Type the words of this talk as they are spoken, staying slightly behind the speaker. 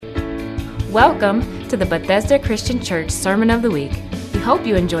Welcome to the Bethesda Christian Church Sermon of the Week. We hope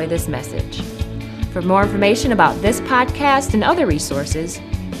you enjoy this message. For more information about this podcast and other resources,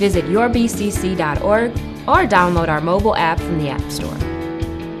 visit yourbcc.org or download our mobile app from the App Store.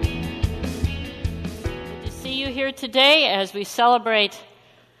 Good to see you here today as we celebrate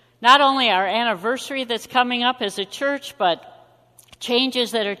not only our anniversary that's coming up as a church, but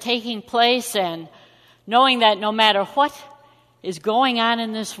changes that are taking place, and knowing that no matter what is going on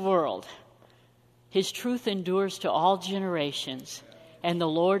in this world, His truth endures to all generations, and the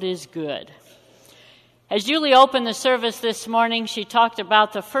Lord is good. As Julie opened the service this morning, she talked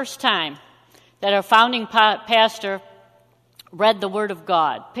about the first time that our founding pastor read the Word of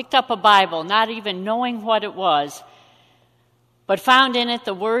God, picked up a Bible, not even knowing what it was, but found in it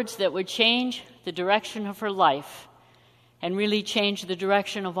the words that would change the direction of her life and really change the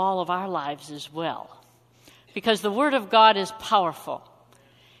direction of all of our lives as well. Because the Word of God is powerful.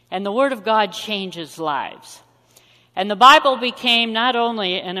 And the Word of God changes lives. And the Bible became not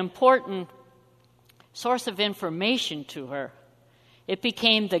only an important source of information to her, it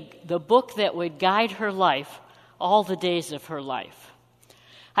became the book that would guide her life all the days of her life.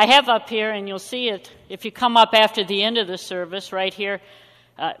 I have up here, and you'll see it if you come up after the end of the service, right here,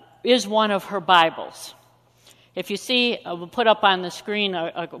 is one of her Bibles. If you see, we'll put up on the screen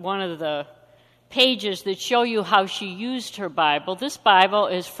one of the pages that show you how she used her Bible. This Bible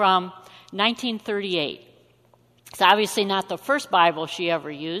is from 1938. It's obviously not the first Bible she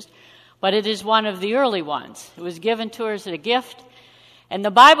ever used, but it is one of the early ones. It was given to her as a gift, and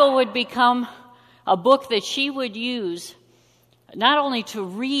the Bible would become a book that she would use not only to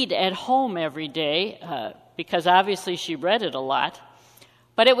read at home every day, because obviously she read it a lot,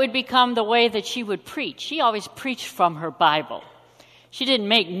 but it would become the way that she would preach. She always preached from her Bible. She didn't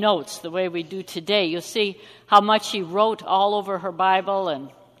make notes the way we do today. You'll see how much she wrote all over her Bible, and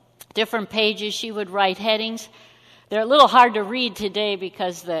different pages she would write headings. They're a little hard to read today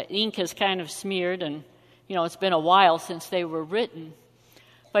because the ink is kind of smeared, and it's been a while since they were written.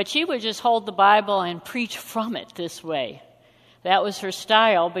 But she would just hold the Bible and preach from it this way. That was her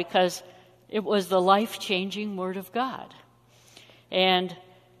style because it was the life-changing Word of God. And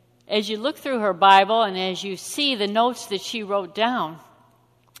as you look through her Bible and as you see the notes that she wrote down,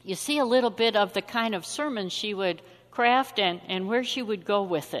 you see a little bit of the kind of sermons she would craft and where she would go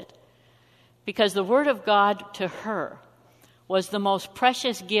with it. Because the Word of God to her was the most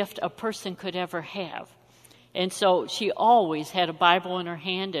precious gift a person could ever have. And so she always had a Bible in her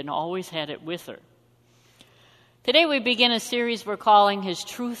hand and always had it with her. Today we begin a series we're calling His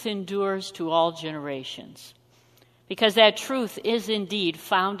Truth Endures to All Generations. Because that truth is indeed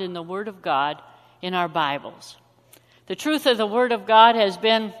found in the Word of God in our Bibles. The truth of the Word of God has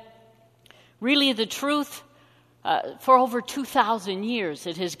been really the truth for over 2,000 years.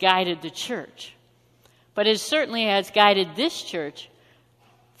 It has guided the church. But it certainly has guided this church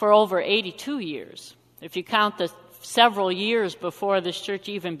for over 82 years. If you count the several years before this church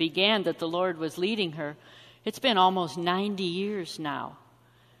even began that the Lord was leading her, it's been almost 90 years now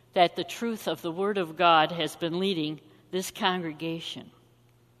that the truth of the Word of God has been leading this congregation.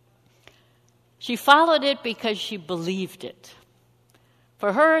 She followed it because she believed it.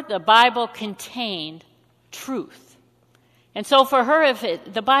 For her, the Bible contained truth. And so for her, if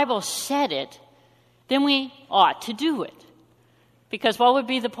the Bible said it, then we ought to do it. Because what would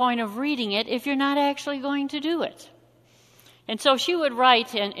be the point of reading it if you're not actually going to do it? And so she would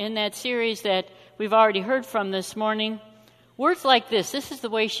write in that series that we've already heard from this morning, words like this. This is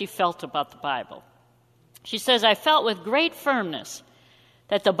the way she felt about the Bible. She says, I felt with great firmness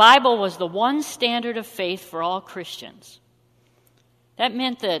that the Bible was the one standard of faith for all Christians. That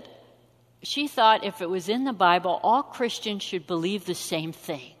meant that she thought if it was in the Bible, all Christians should believe the same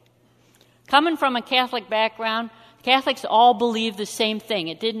thing. Coming from a Catholic background, Catholics all believed the same thing.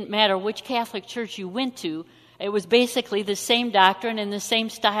 It didn't matter which Catholic church you went to. It was basically the same doctrine and the same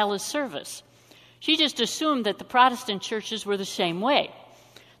style of service. She just assumed that the Protestant churches were the same way,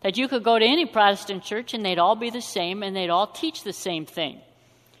 that you could go to any Protestant church and they'd all be the same and they'd all teach the same thing.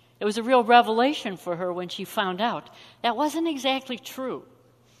 It was a real revelation for her when she found out that wasn't exactly true,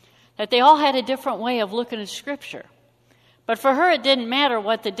 that they all had a different way of looking at Scripture. But for her, it didn't matter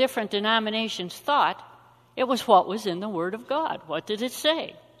what the different denominations thought. It was what was in the Word of God. What did it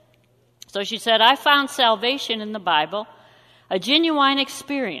say? So she said, I found salvation in the Bible, a genuine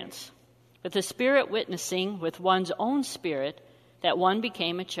experience, with the Spirit witnessing with one's own spirit that one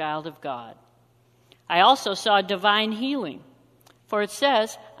became a child of God. I also saw divine healing, for it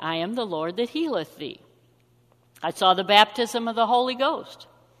says, I am the Lord that healeth thee. I saw the baptism of the Holy Ghost.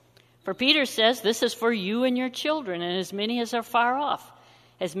 For Peter says, this is for you and your children, and as many as are far off,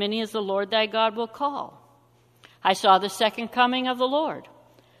 as many as the Lord thy God will call. I saw the second coming of the Lord.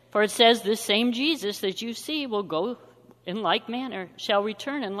 For it says, this same Jesus that you see will go in like manner, shall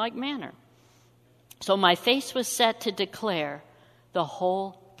return in like manner. So my face was set to declare the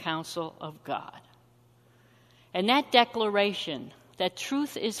whole counsel of God. And that declaration, that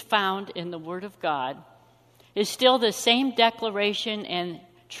truth is found in the Word of God, is still the same declaration and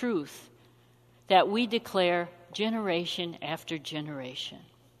truth that we declare generation after generation.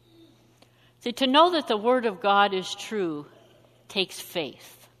 See, to know that the Word of God is true takes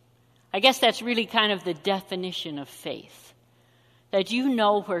faith. I guess that's really kind of the definition of faith, that you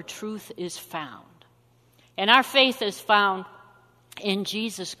know where truth is found. And our faith is found in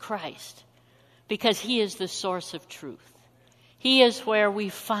Jesus Christ because he is the source of truth. He is where we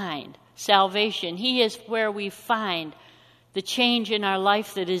find salvation. He is where we find the change in our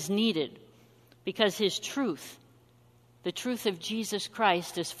life that is needed because his truth, the truth of Jesus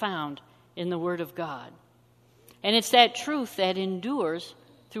Christ, is found in the Word of God. And it's that truth that endures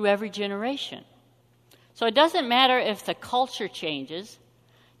through every generation. So it doesn't matter if the culture changes,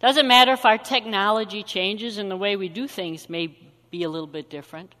 doesn't matter if our technology changes and the way we do things may be a little bit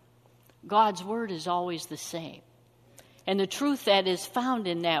different. God's Word is always the same. And the truth that is found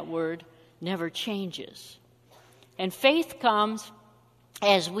in that Word never changes. And faith comes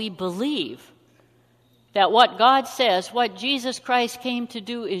as we believe that what God says, what Jesus Christ came to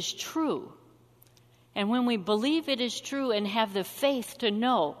do, is true. And when we believe it is true and have the faith to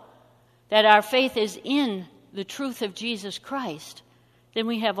know that our faith is in the truth of Jesus Christ, then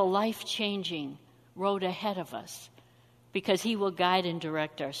we have a life-changing road ahead of us because he will guide and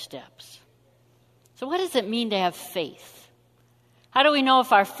direct our steps. So what does it mean to have faith? How do we know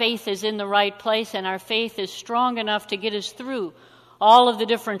if our faith is in the right place and our faith is strong enough to get us through all of the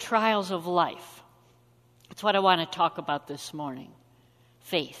different trials of life? That's what I want to talk about this morning,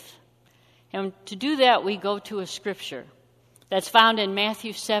 faith. And to do that, we go to a scripture that's found in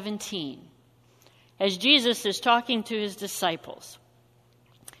Matthew 17, as Jesus is talking to his disciples.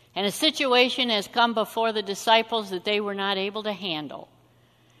 And a situation has come before the disciples that they were not able to handle.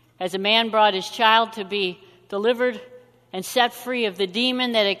 As a man brought his child to be delivered and set free of the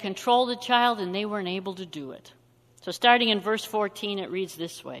demon that had controlled the child, and they weren't able to do it. So starting in verse 14, it reads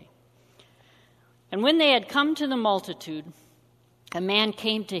this way. And when they had come to the multitude, a man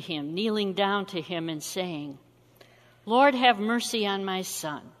came to him, kneeling down to him and saying, Lord, have mercy on my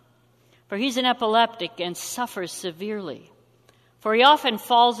son, for he's an epileptic and suffers severely. For he often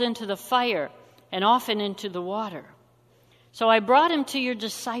falls into the fire and often into the water. So I brought him to your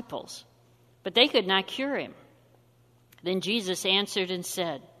disciples, but they could not cure him. Then Jesus answered and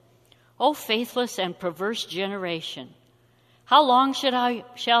said, O faithless and perverse generation, how long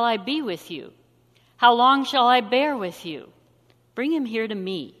shall I be with you? How long shall I bear with you? Bring him here to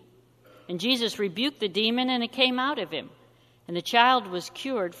me. And Jesus rebuked the demon, and it came out of him. And the child was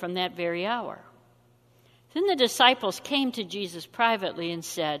cured from that very hour. Then the disciples came to Jesus privately and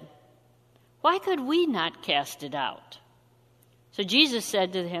said, Why could we not cast it out? So Jesus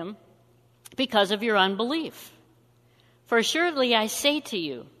said to him, Because of your unbelief. For assuredly I say to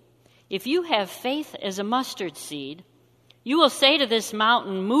you, if you have faith as a mustard seed, you will say to this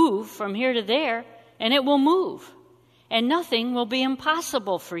mountain, Move from here to there, and it will move. And nothing will be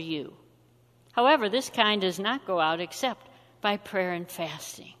impossible for you. However, this kind does not go out except by prayer and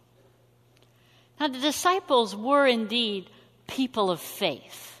fasting. Now, the disciples were indeed people of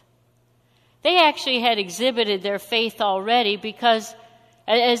faith. They actually had exhibited their faith already because,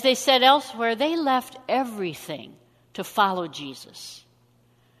 as they said elsewhere, they left everything to follow Jesus.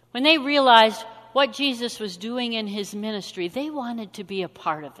 When they realized what Jesus was doing in his ministry, they wanted to be a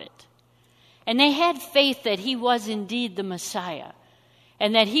part of it. And they had faith that he was indeed the Messiah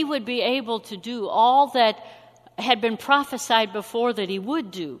and that he would be able to do all that had been prophesied before that he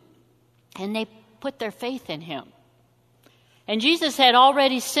would do. And they put their faith in him. And Jesus had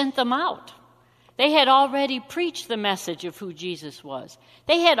already sent them out. They had already preached the message of who Jesus was.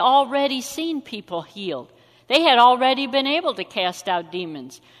 They had already seen people healed. They had already been able to cast out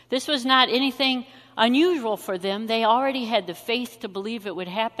demons. This was not anything unusual for them. They already had the faith to believe it would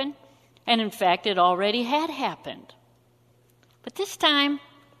happen. And in fact, it already had happened. But this time,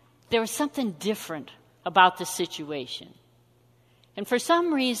 there was something different about the situation. And for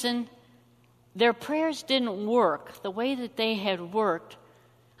some reason, their prayers didn't work the way that they had worked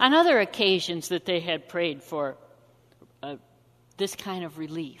on other occasions that they had prayed for this kind of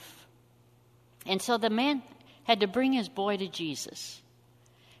relief. And so the man had to bring his boy to Jesus.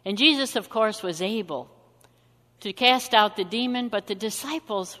 And Jesus, of course, was able to cast out the demon, but the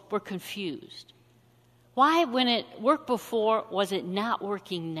disciples were confused. Why, when it worked before, was it not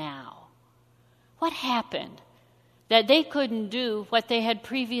working now? What happened that they couldn't do what they had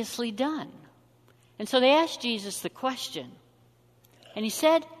previously done? And so they asked Jesus the question. And he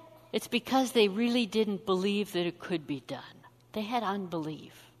said, it's because they really didn't believe that it could be done. They had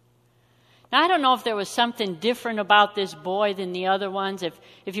unbelief. Now, I don't know if there was something different about this boy than the other ones.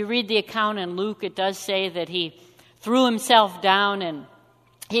 If you read the account in Luke, it does say that he threw himself down and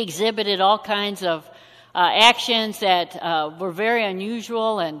he exhibited all kinds of actions that were very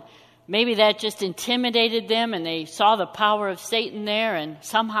unusual, and maybe that just intimidated them, and they saw the power of Satan there and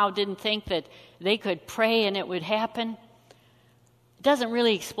somehow didn't think that they could pray and it would happen. It doesn't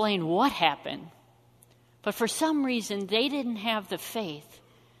really explain what happened, but for some reason they didn't have the faith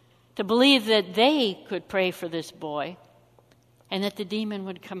to believe that they could pray for this boy and that the demon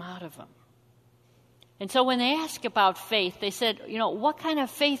would come out of him. And so when they asked about faith, they said, what kind of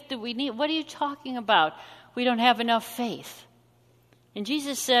faith do we need? What are you talking about? We don't have enough faith. And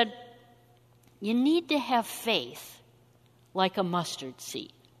Jesus said, you need to have faith like a mustard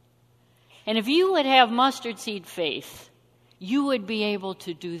seed. And if you would have mustard seed faith, you would be able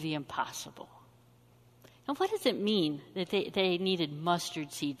to do the impossible. Now, what does it mean that they needed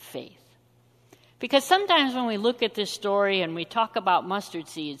mustard seed faith? Because sometimes when we look at this story and we talk about mustard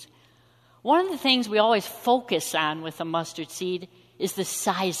seeds, one of the things we always focus on with a mustard seed is the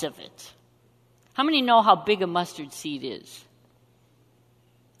size of it. How many know how big a mustard seed is?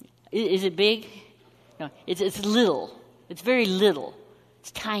 Is it big? No, it's little. It's very little.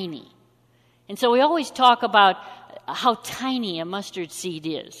 It's tiny. And so we always talk about how tiny a mustard seed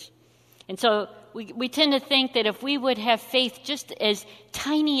is. And so we tend to think that if we would have faith just as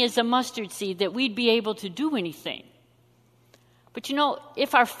tiny as a mustard seed, that we'd be able to do anything. But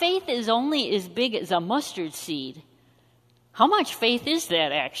if our faith is only as big as a mustard seed, how much faith is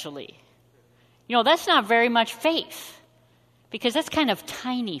that actually? That's not very much faith, because that's kind of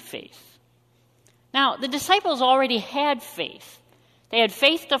tiny faith. Now, the disciples already had faith. They had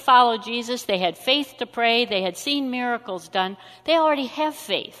faith to follow Jesus. They had faith to pray. They had seen miracles done. They already have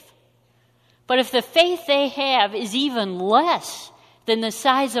faith. But if the faith they have is even less than the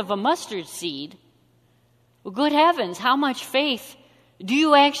size of a mustard seed, well, good heavens, how much faith do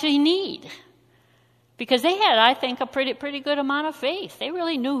you actually need? Because they had, I think, a pretty good amount of faith. They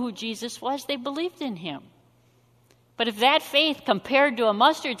really knew who Jesus was. They believed in him. But if that faith compared to a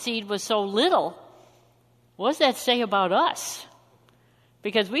mustard seed was so little, what does that say about us?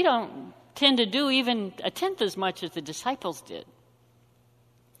 Because we don't tend to do even a tenth as much as the disciples did.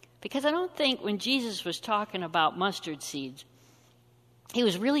 Because I don't think when Jesus was talking about mustard seeds, he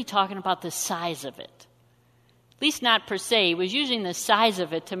was really talking about the size of it. At least not per se. He was using the size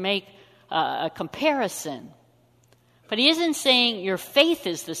of it to make a comparison. But he isn't saying your faith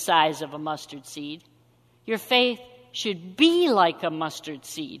is the size of a mustard seed. Your faith should be like a mustard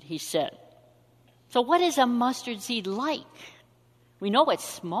seed, he said. So what is a mustard seed like? We know it's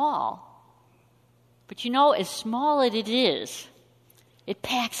small. But as small as it is, it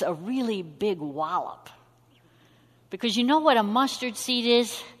packs a really big wallop. Because you know what a mustard seed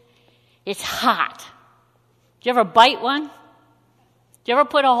is? It's hot. Did you ever bite one? Did you ever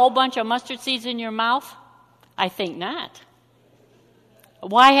put a whole bunch of mustard seeds in your mouth? I think not.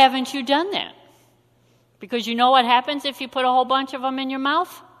 Why haven't you done that? Because you know what happens if you put a whole bunch of them in your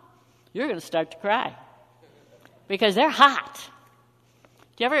mouth? You're going to start to cry. Because they're hot.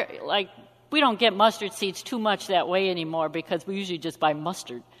 Do you ever, we don't get mustard seeds too much that way anymore because we usually just buy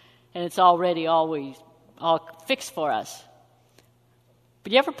mustard. And it's already always all fixed for us.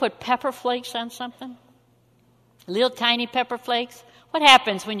 But you ever put pepper flakes on something? Little tiny pepper flakes? What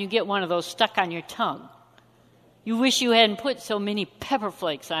happens when you get one of those stuck on your tongue? You wish you hadn't put so many pepper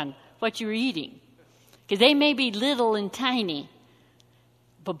flakes on what you're eating. Because they may be little and tiny,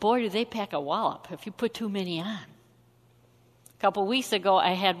 but boy, do they pack a wallop if you put too many on. A couple weeks ago,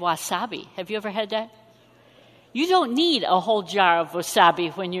 I had wasabi. Have you ever had that? You don't need a whole jar of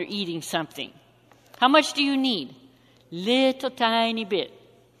wasabi when you're eating something. How much do you need? Little tiny bit.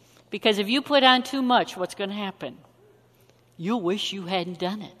 Because if you put on too much, what's going to happen? You'll wish you hadn't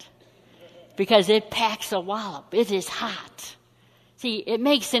done it. Because it packs a wallop. It is hot. See, it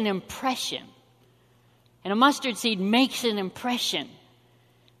makes an impression. And a mustard seed makes an impression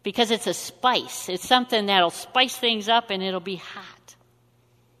because it's a spice. It's something that'll spice things up and it'll be hot.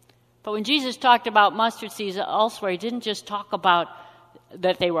 But when Jesus talked about mustard seeds elsewhere, he didn't just talk about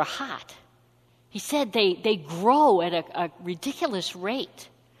that they were hot. He said they grow at a ridiculous rate.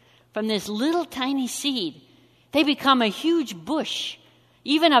 From this little tiny seed, they become a huge bush,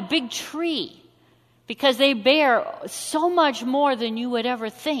 even a big tree, because they bear so much more than you would ever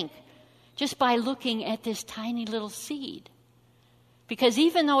think. just by looking at this tiny little seed. Because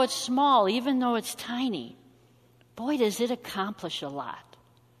even though it's small, even though it's tiny, boy, does it accomplish a lot.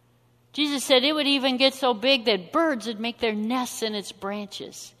 Jesus said it would even get so big that birds would make their nests in its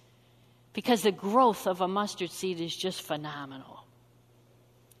branches, because the growth of a mustard seed is just phenomenal.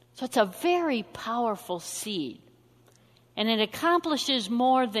 So it's a very powerful seed, and it accomplishes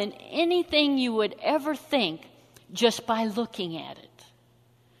more than anything you would ever think just by looking at it.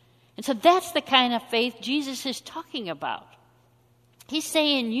 And so that's the kind of faith Jesus is talking about. He's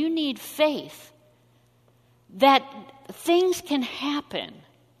saying you need faith that things can happen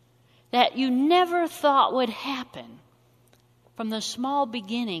that you never thought would happen from the small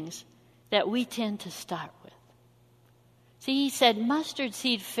beginnings that we tend to start with. See, he said mustard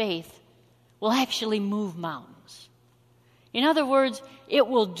seed faith will actually move mountains. In other words, it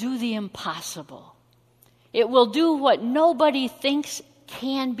will do the impossible. It will do what nobody thinks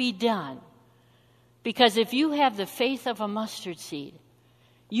can be done. Because if you have the faith of a mustard seed,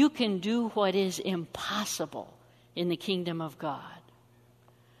 you can do what is impossible in the kingdom of God.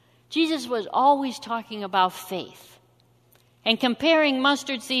 Jesus was always talking about faith and comparing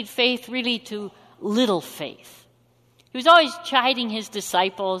mustard seed faith really to little faith. He was always chiding his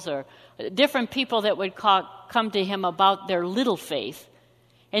disciples or different people that would come to him about their little faith.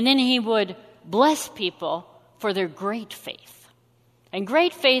 And then he would bless people for their great faith. And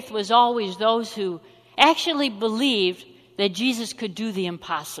great faith was always those who actually believed that Jesus could do the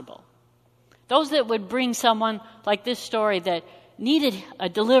impossible. Those that would bring someone like this story that needed a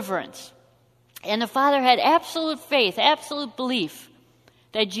deliverance. And the father had absolute faith, absolute belief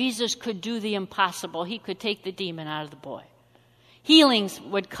that Jesus could do the impossible. He could take the demon out of the boy. Healings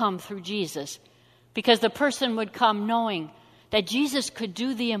would come through Jesus because the person would come knowing that Jesus could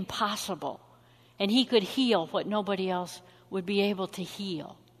do the impossible and he could heal what nobody else would be able to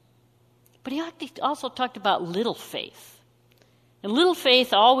heal. But he also talked about little faith. And little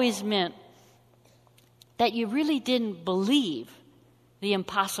faith always meant that you really didn't believe the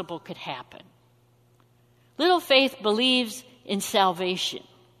impossible could happen. Little faith believes in salvation.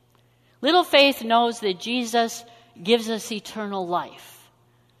 Little faith knows that Jesus gives us eternal life.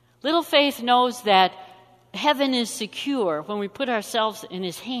 Little faith knows that heaven is secure when we put ourselves in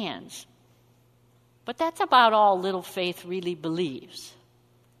his hands. But that's about all little faith really believes.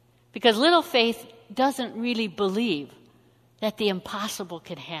 Because little faith doesn't really believe that the impossible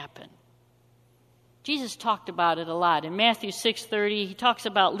can happen. Jesus talked about it a lot. In Matthew 6:30, he talks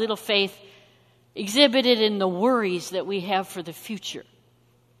about little faith exhibited in the worries that we have for the future.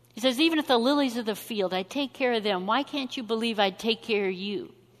 He says, even if the lilies of the field, I take care of them, why can't you believe I'd take care of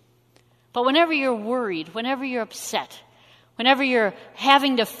you? But whenever you're worried, whenever you're upset, whenever you're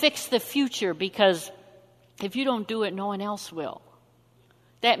having to fix the future because if you don't do it, no one else will,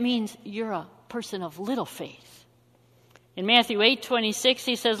 that means you're a person of little faith. In Matthew 8:26,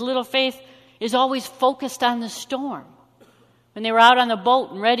 he says, little faith is always focused on the storm. When they were out on the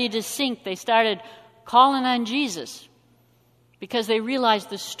boat and ready to sink, they started calling on Jesus because they realized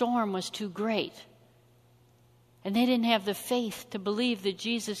the storm was too great. And they didn't have the faith to believe that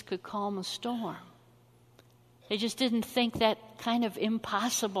Jesus could calm a storm. They just didn't think that kind of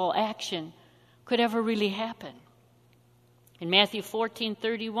impossible action could ever really happen. In Matthew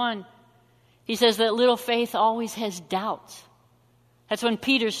 14:31, he says that little faith always has doubts. That's when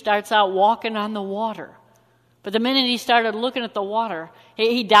Peter starts out walking on the water. But the minute he started looking at the water,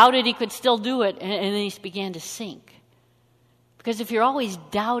 he doubted he could still do it, and then he began to sink. Because if you're always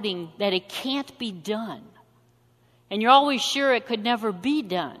doubting that it can't be done, and you're always sure it could never be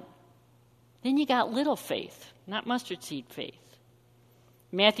done, then you got little faith, not mustard seed faith.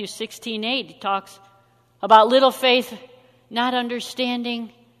 Matthew 16:8, he talks about little faith not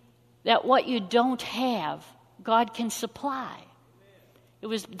understanding that what you don't have, God can supply. It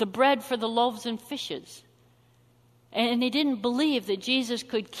was the bread for the loaves and fishes. And they didn't believe that Jesus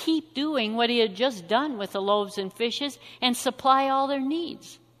could keep doing what he had just done with the loaves and fishes and supply all their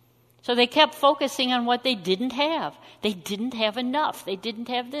needs. So they kept focusing on what they didn't have. They didn't have enough. They didn't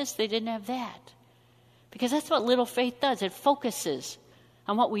have this. They didn't have that. Because that's what little faith does. It focuses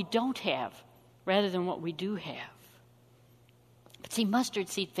on what we don't have rather than what we do have. But see, mustard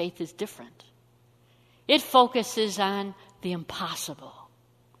seed faith is different. It focuses on the impossible.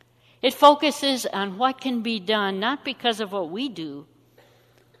 It focuses on what can be done, not because of what we do,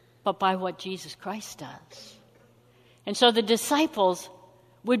 but by what Jesus Christ does. And so the disciples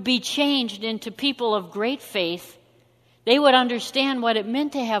would be changed into people of great faith. They would understand what it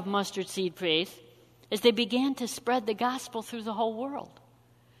meant to have mustard seed faith as they began to spread the gospel through the whole world.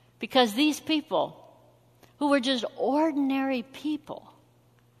 Because these people, who were just ordinary people,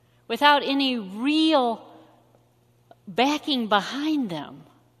 without any real backing behind them,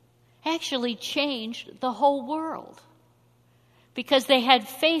 actually changed the whole world. Because they had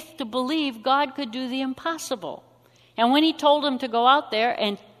faith to believe God could do the impossible. And when he told them to go out there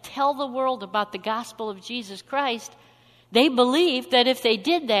and tell the world about the gospel of Jesus Christ, they believed that if they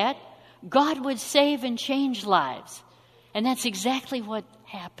did that, God would save and change lives. And that's exactly what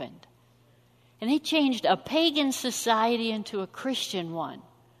happened. And they changed a pagan society into a Christian one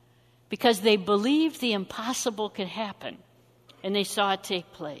because they believed the impossible could happen, and they saw it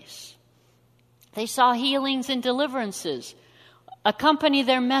take place. They saw healings and deliverances accompany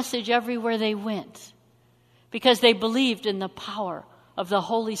their message everywhere they went because they believed in the power of the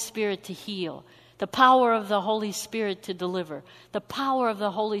Holy Spirit to heal, the power of the Holy Spirit to deliver, the power of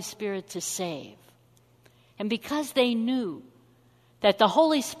the Holy Spirit to save. And because they knew that the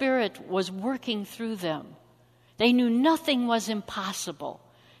Holy Spirit was working through them, they knew nothing was impossible.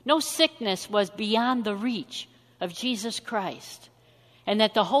 No sickness was beyond the reach of Jesus Christ, and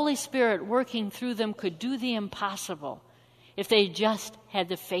that the Holy Spirit working through them could do the impossible if they just had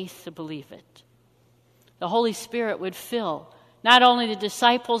the faith to believe it. The Holy Spirit would fill not only the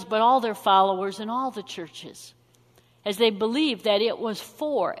disciples, but all their followers in all the churches, as they believed that it was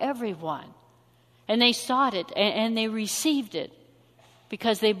for everyone. And they sought it and they received it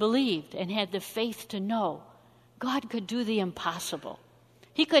because they believed and had the faith to know God could do the impossible.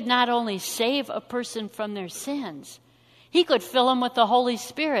 He could not only save a person from their sins, he could fill them with the Holy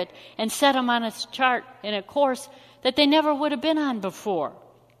Spirit and set them on a chart in a course that they never would have been on before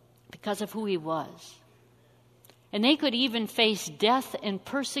because of who he was. And they could even face death and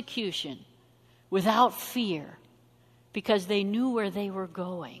persecution without fear because they knew where they were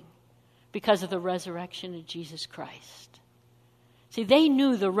going because of the resurrection of Jesus Christ. See, they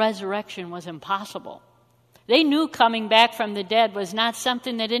knew the resurrection was impossible. They knew coming back from the dead was not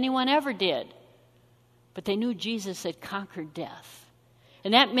something that anyone ever did. But they knew Jesus had conquered death.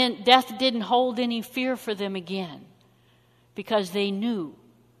 And that meant death didn't hold any fear for them again because they knew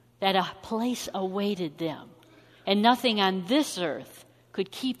that a place awaited them. And nothing on this earth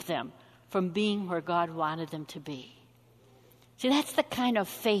could keep them from being where God wanted them to be. See, that's the kind of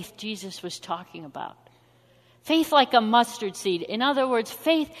faith Jesus was talking about. Faith like a mustard seed. In other words,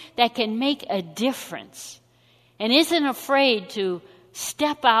 faith that can make a difference and isn't afraid to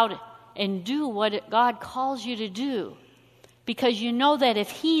step out and do what God calls you to do because you know that if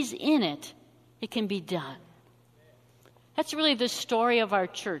he's in it, it can be done. That's really the story of our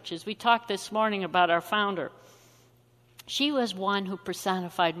church. As we talked this morning about our founder, she was one who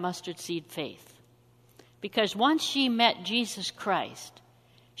personified mustard seed faith. Because once she met Jesus Christ,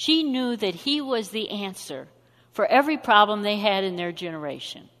 she knew that he was the answer for every problem they had in their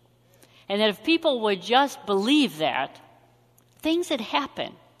generation. And that if people would just believe that, things would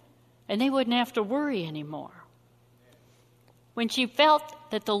happen and they wouldn't have to worry anymore. When she felt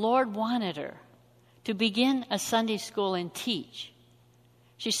that the Lord wanted her to begin a Sunday school and teach,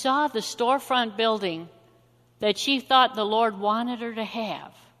 she saw the storefront building that she thought the Lord wanted her to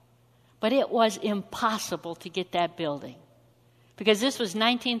have. But it was impossible to get that building. Because this was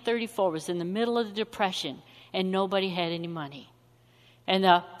 1934, it was in the middle of the Depression, and nobody had any money. And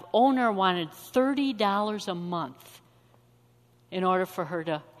the owner wanted $30 a month in order for her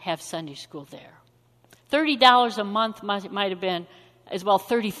to have Sunday school there. $30 a month might have been as well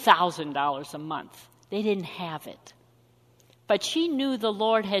 $30,000 a month. They didn't have it. But she knew the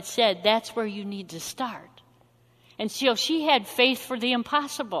Lord had said, that's where you need to start. And so she had faith for the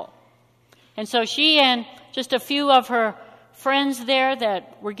impossible. And so she and just a few of her friends there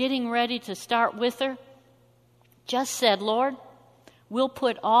that were getting ready to start with her just said, Lord, we'll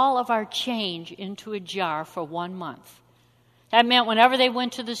put all of our change into a jar for 1 month. That meant whenever they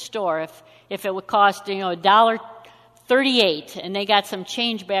went to the store, if it would cost, $1.38 and they got some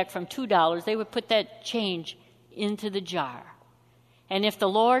change back from $2, they would put that change into the jar. And if the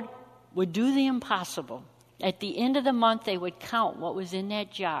Lord would do the impossible, at the end of the month, they would count what was in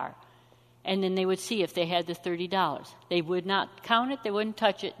that jar, and then they would see if they had the $30. They would not count it. They wouldn't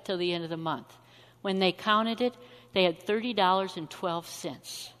touch it till the end of the month. When they counted it, they had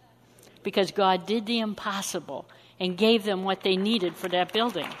 $30.12 because God did the impossible and gave them what they needed for that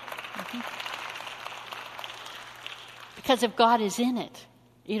building. Mm-hmm. Because if God is in it,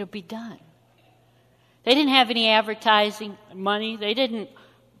 it'll be done. They didn't have any advertising money. They didn't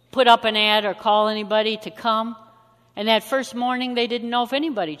put up an ad or call anybody to come. And that first morning, they didn't know if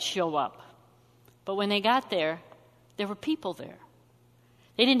anybody'd show up. But when they got there were people there.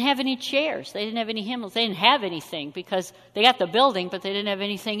 They didn't have any chairs. They didn't have any hymnals. They didn't have anything because they got the building, but they didn't have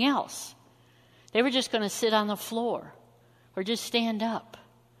anything else. They were just going to sit on the floor or just stand up.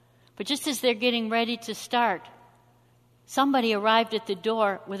 But just as they're getting ready to start, somebody arrived at the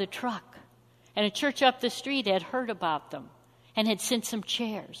door with a truck. And a church up the street had heard about them and had sent some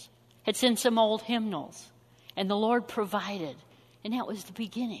chairs, had sent some old hymnals. And the Lord provided. And that was the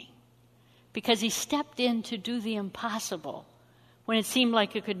beginning. Because he stepped in to do the impossible when it seemed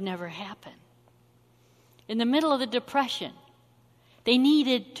like it could never happen. In the middle of the Depression, they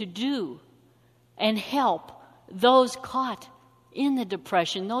needed to do and help those caught in the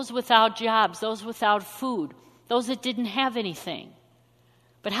Depression, those without jobs, those without food, those that didn't have anything.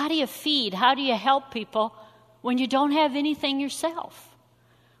 But how do you feed? How do you help people when you don't have anything yourself?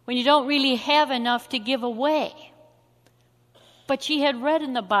 When you don't really have enough to give away? But she had read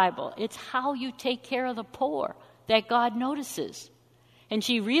in the Bible, it's how you take care of the poor that God notices. And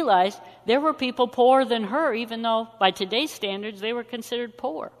she realized there were people poorer than her, even though by today's standards they were considered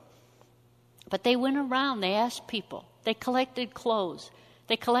poor. But they went around, they asked people, they collected clothes,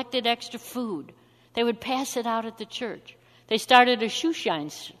 they collected extra food. They would pass it out at the church. They started a shoe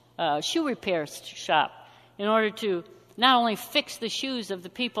repair shop in order to not only fix the shoes of the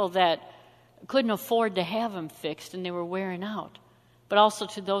people that couldn't afford to have them fixed and they were wearing out, but also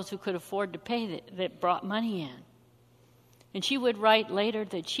to those who could afford to pay that brought money in. And she would write later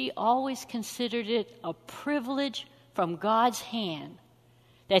that she always considered it a privilege from God's hand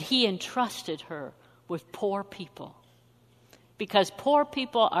that he entrusted her with poor people. Because poor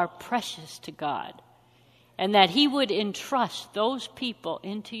people are precious to God. And that he would entrust those people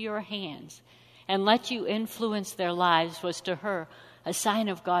into your hands and let you influence their lives was to her a sign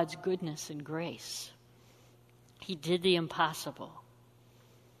of God's goodness and grace. He did the impossible.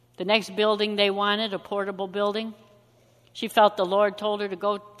 The next building they wanted, a portable building, she felt the Lord told her to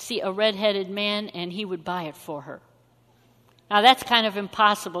go see a red-headed man and he would buy it for her. Now that's kind of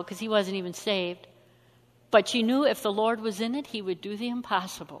impossible because he wasn't even saved. But she knew if the Lord was in it, he would do the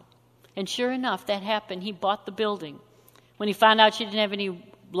impossible. And sure enough, that happened. He bought the building. When he found out she didn't have any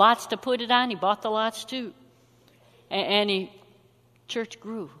lots to put it on, he bought the lots too. And church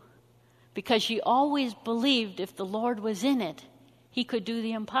grew. Because she always believed if the Lord was in it, he could do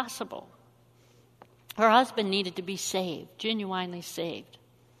the impossible. Her husband needed to be saved, genuinely saved.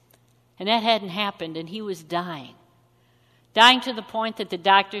 And that hadn't happened, and he was dying. Dying to the point that the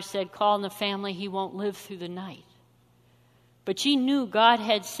doctor said, call in the family, he won't live through the night. But she knew God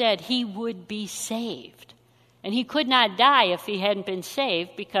had said he would be saved. And he could not die if he hadn't been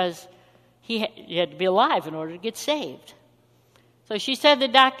saved because he had to be alive in order to get saved. So she said to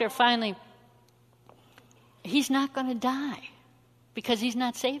the doctor finally, he's not going to die because he's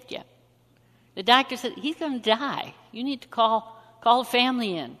not saved yet. The doctor said, he's going to die. You need to call the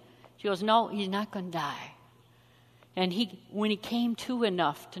family in. She goes, no, he's not going to die. And when he came to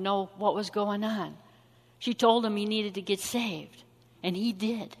enough to know what was going on, she told him he needed to get saved. And he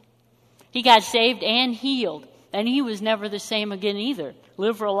did. He got saved and healed. And he was never the same again either.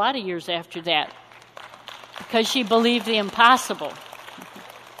 Lived for a lot of years after that. Because she believed the impossible.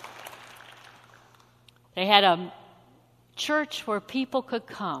 They had a church where people could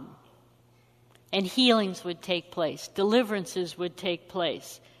come. And healings would take place. Deliverances would take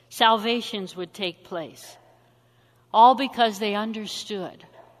place. Salvations would take place. All because they understood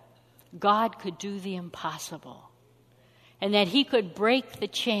God could do the impossible. And that he could break the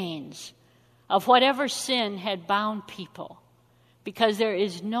chains of whatever sin had bound people. Because there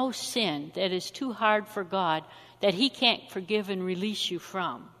is no sin that is too hard for God that he can't forgive and release you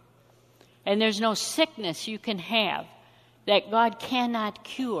from. And there's no sickness you can have that God cannot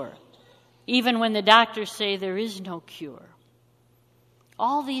cure, even when the doctors say there is no cure.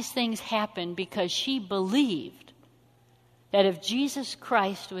 All these things happened because she believed that if Jesus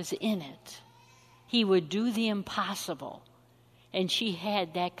Christ was in it, he would do the impossible. And she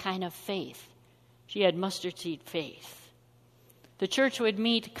had that kind of faith. She had mustard seed faith. The church would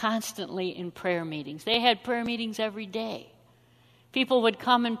meet constantly in prayer meetings. They had prayer meetings every day. People would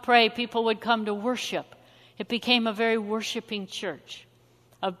come and pray. People would come to worship. It became a very worshiping church,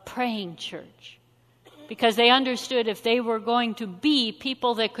 a praying church. Because they understood if they were going to be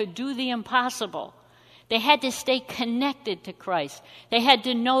people that could do the impossible, they had to stay connected to Christ. They had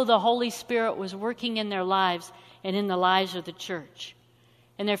to know the Holy Spirit was working in their lives and in the lives of the church.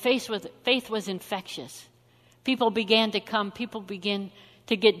 And their faith was infectious. People began to come. People began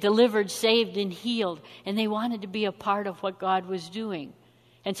to get delivered, saved, and healed. And they wanted to be a part of what God was doing.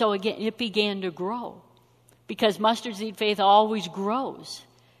 And so again, it began to grow. Because mustard seed faith always grows.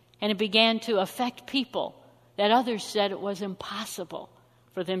 And it began to affect people that others said it was impossible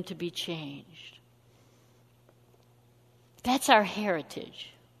for them to be changed. That's our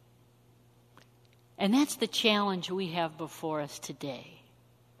heritage. And that's the challenge we have before us today.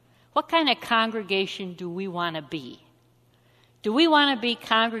 What kind of congregation do we want to be? Do we want to be a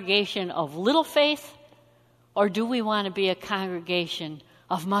congregation of little faith, or do we want to be a congregation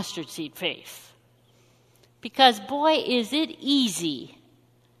of mustard seed faith? Because, boy, is it easy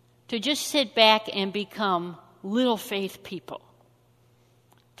to just sit back and become little faith people,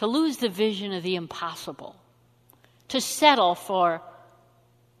 to lose the vision of the impossible, to settle for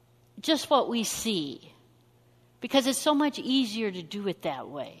just what we see, because it's so much easier to do it that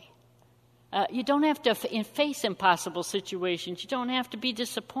way. You don't have to face impossible situations. You don't have to be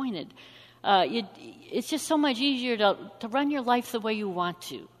disappointed. It's just so much easier to run your life the way you want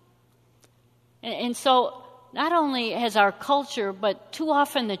to. And so not only has our culture, but too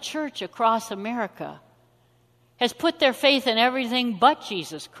often the church across America has put their faith in everything but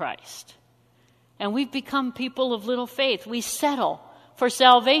Jesus Christ. And we've become people of little faith. We settle for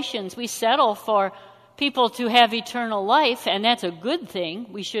salvations. We settle for people to have eternal life, and that's a good thing.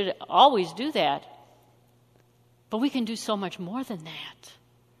 We should always do that. But we can do so much more than that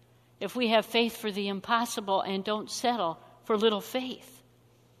if we have faith for the impossible and don't settle for little faith.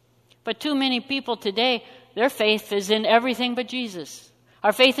 But too many people today, their faith is in everything but Jesus.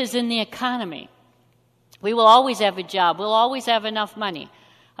 Our faith is in the economy. We will always have a job. We'll always have enough money.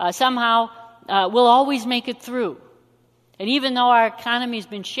 Somehow, we'll always make it through. And even though our economy's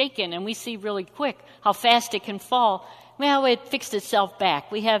been shaken and we see really quick how fast it can fall, well, it fixed itself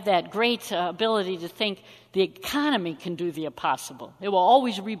back. We have that great ability to think the economy can do the impossible. It will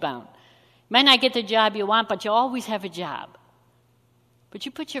always rebound. You might not get the job you want, but you'll always have a job. But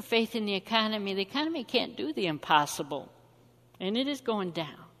you put your faith in the economy can't do the impossible. And it is going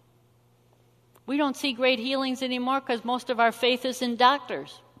down. We don't see great healings anymore because most of our faith is in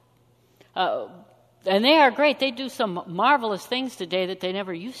doctors. And they are great. They do some marvelous things today that they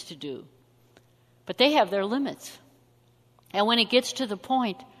never used to do. But they have their limits. And when it gets to the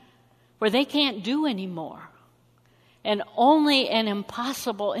point where they can't do anymore, and only an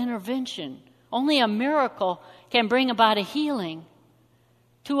impossible intervention, only a miracle can bring about a healing,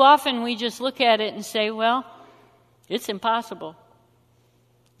 too often we just look at it and say, well, it's impossible.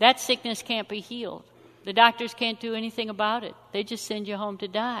 That sickness can't be healed. The doctors can't do anything about it. They just send you home to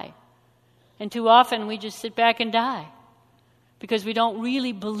die. And too often we just sit back and die because we don't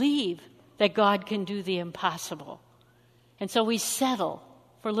really believe that God can do the impossible. And so we settle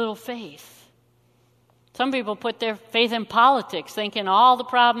for little faith. Some people put their faith in politics, thinking all the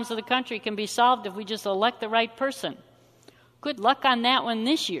problems of the country can be solved if we just elect the right person. Good luck on that one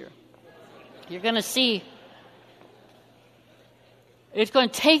this year. You're going to see it's going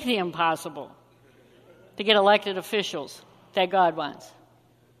to take the impossible to get elected officials that God wants.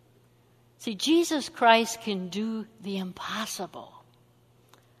 See, Jesus Christ can do the impossible.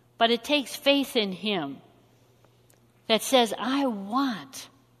 But it takes faith in Him that says, I want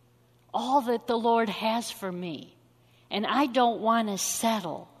all that the Lord has for me. And I don't want to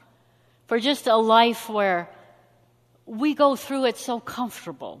settle for just a life where we go through it so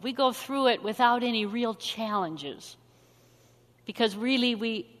comfortable. We go through it without any real challenges. Because really,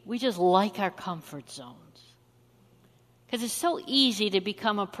 we just like our comfort zones. Because it's so easy to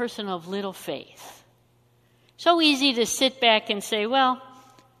become a person of little faith. So easy to sit back and say, well,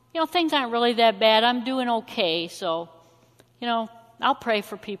 things aren't really that bad. I'm doing okay. So, I'll pray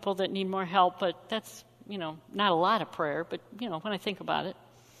for people that need more help. But that's, not a lot of prayer. But, when I think about it.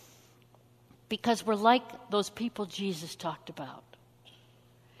 Because we're like those people Jesus talked about.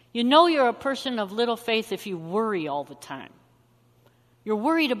 You're a person of little faith if you worry all the time. You're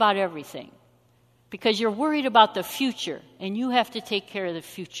worried about everything. Because you're worried about the future, and you have to take care of the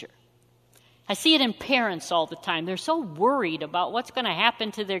future. I see it in parents all the time. They're so worried about what's going to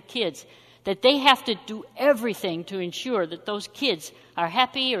happen to their kids that they have to do everything to ensure that those kids are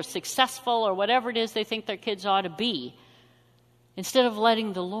happy or successful or whatever it is they think their kids ought to be, instead of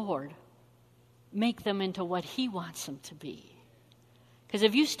letting the Lord make them into what He wants them to be. Because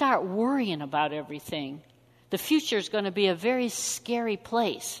if you start worrying about everything, the future is going to be a very scary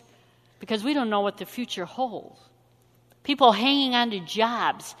place. Because we don't know what the future holds. People hanging on to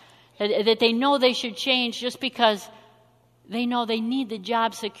jobs that they know they should change just because they know they need the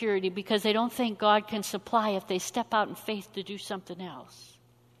job security because they don't think God can supply if they step out in faith to do something else.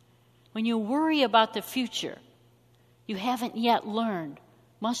 When you worry about the future, you haven't yet learned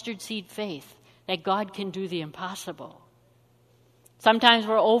mustard seed faith that God can do the impossible. Sometimes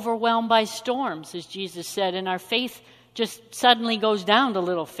we're overwhelmed by storms, as Jesus said, and our faith just suddenly goes down to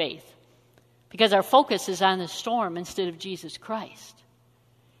little faith. Because our focus is on the storm instead of Jesus Christ.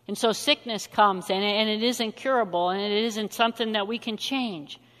 And so sickness comes, and it isn't curable, and it isn't something that we can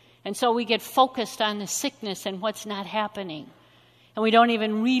change. And so we get focused on the sickness and what's not happening. And we don't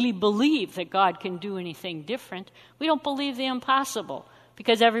even really believe that God can do anything different. We don't believe the impossible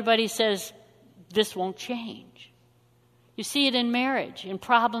because everybody says this won't change. You see it in marriage, in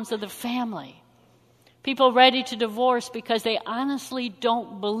problems of the family. People ready to divorce because they honestly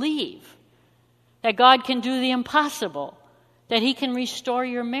don't believe that God can do the impossible, that He can restore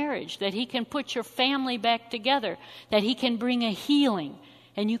your marriage, that He can put your family back together, that He can bring a healing,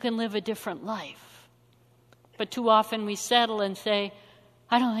 and you can live a different life. But too often we settle and say,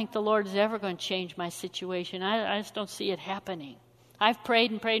 I don't think the Lord is ever going to change my situation. I just don't see it happening. I've prayed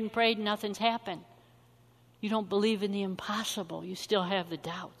and prayed and prayed and nothing's happened. You don't believe in the impossible. You still have the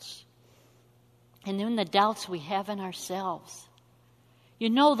doubts. And then the doubts we have in ourselves. You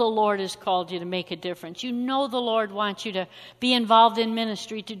know the Lord has called you to make a difference. You know the Lord wants you to be involved in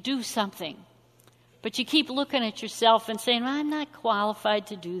ministry, to do something. But you keep looking at yourself and saying, well, I'm not qualified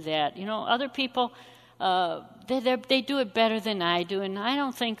to do that. You know, other people, they do it better than I do, and I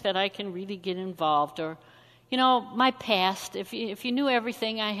don't think that I can really get involved. Or, you know, my past, if you knew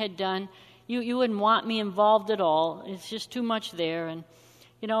everything I had done, you wouldn't want me involved at all. It's just too much there. And,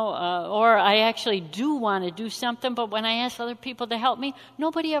 you know, or I actually do want to do something, but when I ask other people to help me,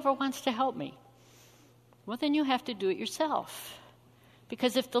 nobody ever wants to help me. Well, then you have to do it yourself.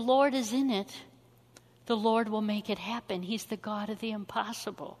 Because if the Lord is in it, the Lord will make it happen. He's the God of the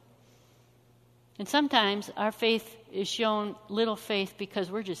impossible. And sometimes our faith is shown little faith because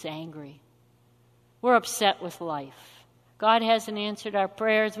we're just angry. We're upset with life. God hasn't answered our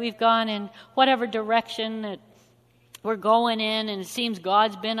prayers. We've gone in whatever direction that we're going in, and it seems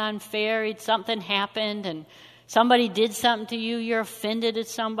God's been unfair. Something happened, and somebody did something to you. You're offended at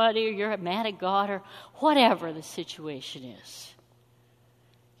somebody, or you're mad at God, or whatever the situation is.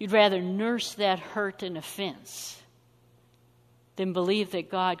 You'd rather nurse that hurt and offense than believe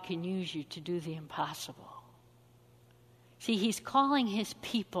that God can use you to do the impossible. See, He's calling His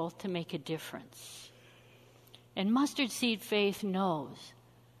people to make a difference. And mustard seed faith knows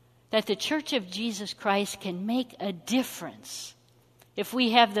that the Church of Jesus Christ can make a difference if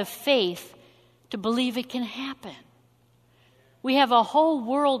we have the faith to believe it can happen. We have a whole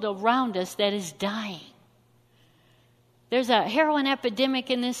world around us that is dying. There's a heroin epidemic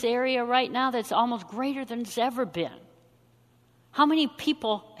in this area right now that's almost greater than it's ever been. How many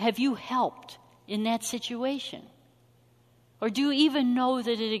people have you helped in that situation? Or do you even know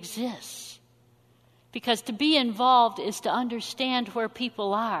that it exists? Because to be involved is to understand where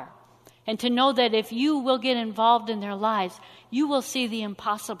people are. And to know that if you will get involved in their lives, you will see the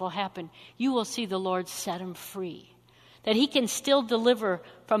impossible happen. You will see the Lord set them free. That He can still deliver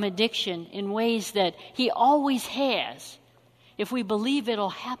from addiction in ways that He always has, if we believe it'll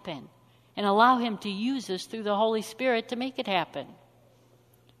happen and allow Him to use us through the Holy Spirit to make it happen.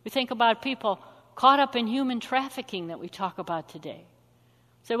 We think about people caught up in human trafficking that we talk about today.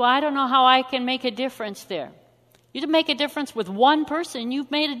 Say, well, I don't know how I can make a difference there. You can make a difference with one person.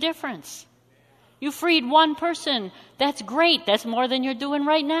 You've made a difference. You freed one person. That's great. That's more than you're doing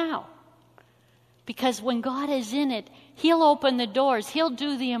right now. Because when God is in it, He'll open the doors. He'll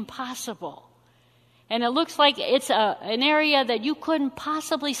do the impossible. And it looks like it's an area that you couldn't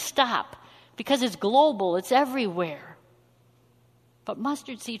possibly stop because it's global. It's everywhere. But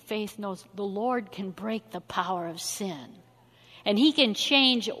mustard seed faith knows the Lord can break the power of sin. And He can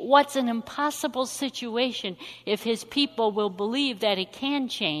change what's an impossible situation if His people will believe that it can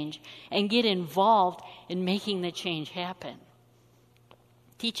change and get involved in making the change happen.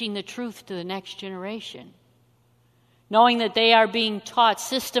 Teaching the truth to the next generation. Knowing that they are being taught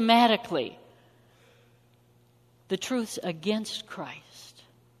systematically the truths against Christ.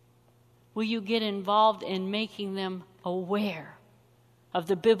 Will you get involved in making them aware of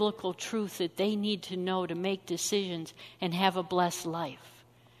the biblical truth that they need to know to make decisions and have a blessed life?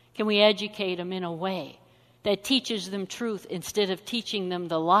 Can we educate them in a way that teaches them truth instead of teaching them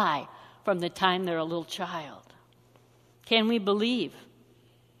the lie from the time they're a little child? Can we believe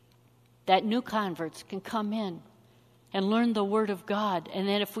that new converts can come in and learn the Word of God, and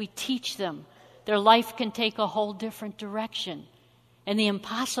that if we teach them, their life can take a whole different direction, and the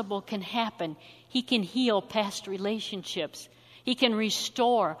impossible can happen? He can heal past relationships. He can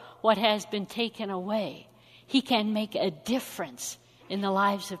restore what has been taken away. He can make a difference in the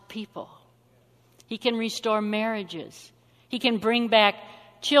lives of people. He can restore marriages. He can bring back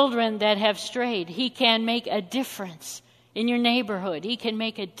children that have strayed. He can make a difference in your neighborhood. He can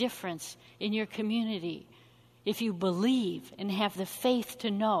make a difference in your community if you believe and have the faith to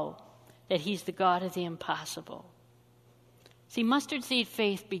know that He's the God of the impossible. See, mustard seed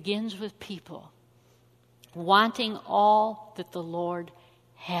faith begins with people wanting all that the Lord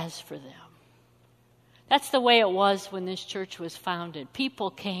has for them. That's the way it was when this church was founded.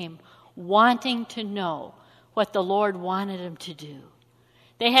 People came wanting to know what the Lord wanted them to do.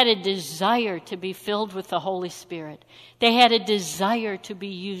 They had a desire to be filled with the Holy Spirit. They had a desire to be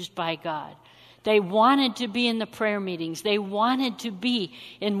used by God. They wanted to be in the prayer meetings. They wanted to be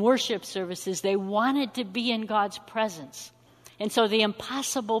in worship services. They wanted to be in God's presence. And so the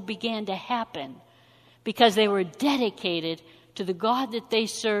impossible began to happen because they were dedicated to the God that they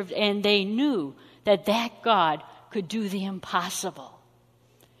served, and they knew that that God could do the impossible.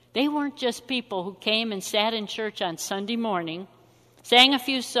 They weren't just people who came and sat in church on Sunday morning, sang a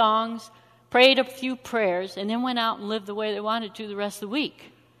few songs, prayed a few prayers, and then went out and lived the way they wanted to the rest of the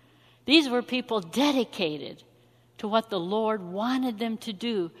week. These were people dedicated to what the Lord wanted them to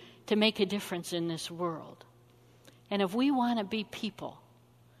do to make a difference in this world. And if we want to be people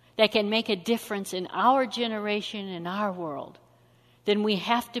that can make a difference in our generation and our world, then we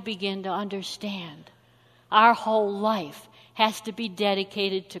have to begin to understand our whole life has to be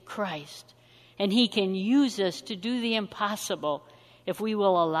dedicated to Christ. And He can use us to do the impossible if we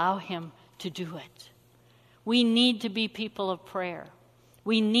will allow Him to do it. We need to be people of prayer.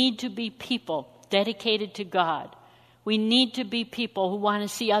 We need to be people dedicated to God. We need to be people who want to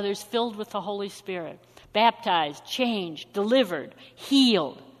see others filled with the Holy Spirit, baptized, changed, delivered,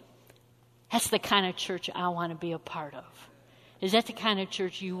 healed. That's the kind of church I want to be a part of. Is that the kind of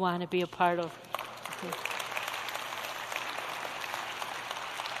church you want to be a part of? Okay.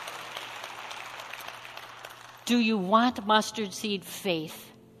 Do you want mustard seed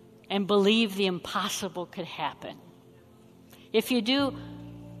faith and believe the impossible could happen? If you do,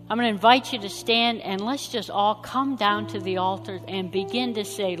 I'm going to invite you to stand and let's just all come down to the altar and begin to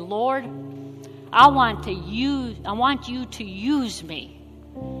say, Lord, I want you to use me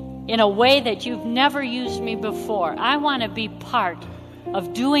in a way that you've never used me before. I want to be part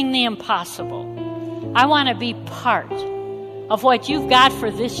of doing the impossible. I want to be part of what you've got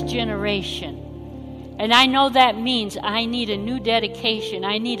for this generation. And I know that means I need a new dedication.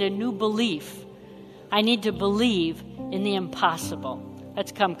 I need a new belief. I need to believe in the impossible.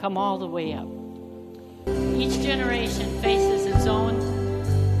 Let's come all the way up. Each generation faces its own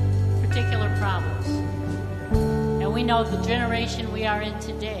particular problems. And we know the generation we are in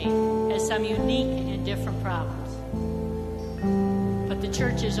today has some unique and different problems. But the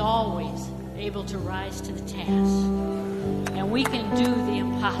church is always able to rise to the task. And we can do the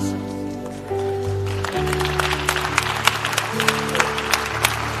impossible.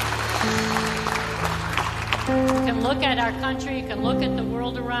 You can look at our country, you can look at the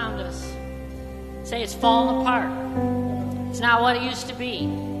world around us, say it's fallen apart. It's not what it used to be.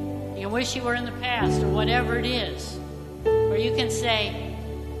 You can wish you were in the past or whatever it is. Or you can say,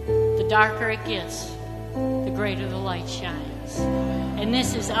 the darker it gets, the greater the light shines. And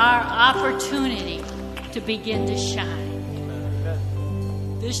this is our opportunity to begin to shine.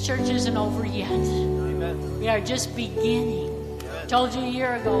 This church isn't over yet. We are just beginning. I told you a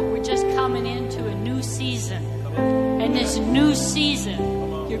year ago, we're just coming into a new season. And this new season,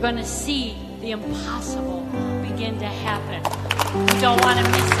 you're going to see the impossible begin to happen. You don't want to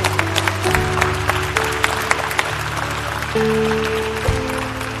miss it.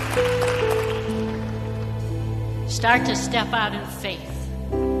 Start to step out in faith.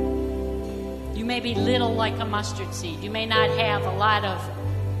 You may be little like a mustard seed. You may not have a lot of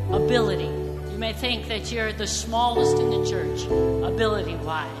ability. You may think that you're the smallest in the church,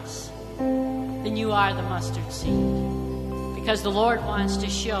 ability-wise. Then you are the mustard seed. Because the Lord wants to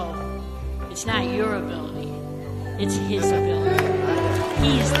show it's not your ability, it's His ability.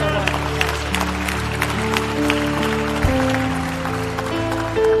 He's the one that does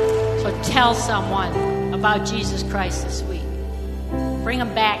it. So tell someone about Jesus Christ this week. Bring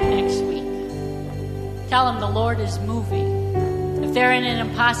them back next week. Tell them the Lord is moving. If they're in an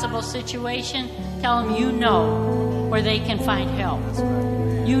impossible situation, tell them you know where they can find help.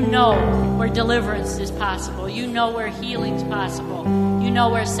 You know where deliverance is possible. You know where healing's possible. You know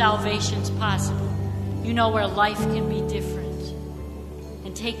where salvation's possible. You know where life can be different.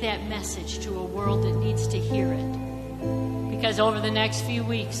 And take that message to a world that needs to hear it. Because over the next few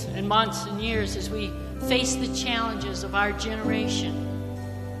weeks and months and years, as we face the challenges of our generation,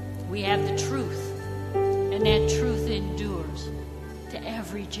 we have the truth. And that truth endures to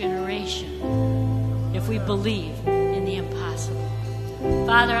every generation if we believe in the impossible.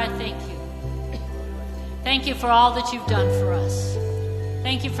 Father, I thank you. Thank you for all that you've done for us.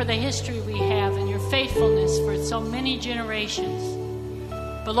 Thank you for the history we have and your faithfulness for so many generations.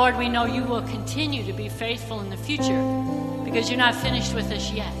 But Lord, we know you will continue to be faithful in the future because you're not finished with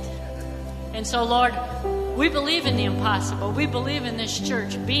us yet. And so, Lord, We believe in the impossible. We believe in this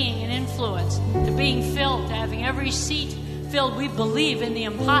church being an influence, to being filled, to having every seat filled. We believe in the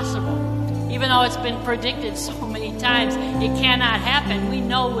impossible. Even though it's been predicted so many times it cannot happen, we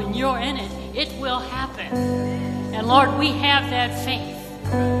know when you're in it, it will happen. And Lord, we have that faith.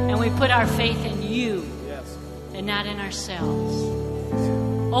 And we put our faith in you and not in ourselves.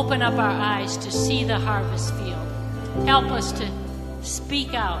 Open up our eyes to see the harvest field. Help us to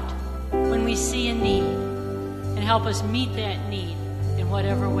speak out when we see a need, and help us meet that need in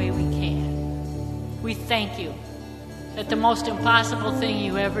whatever way we can. We thank you that the most impossible thing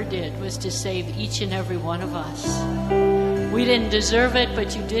you ever did was to save each and every one of us. We didn't deserve it,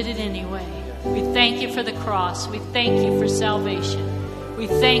 but you did it anyway. We thank you for the cross. We thank you for salvation. We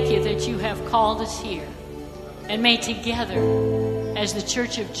thank you that you have called us here. And may together, as the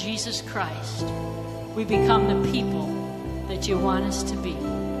Church of Jesus Christ, we become the people that you want us to be.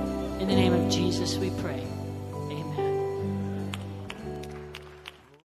 In the name of Jesus we pray.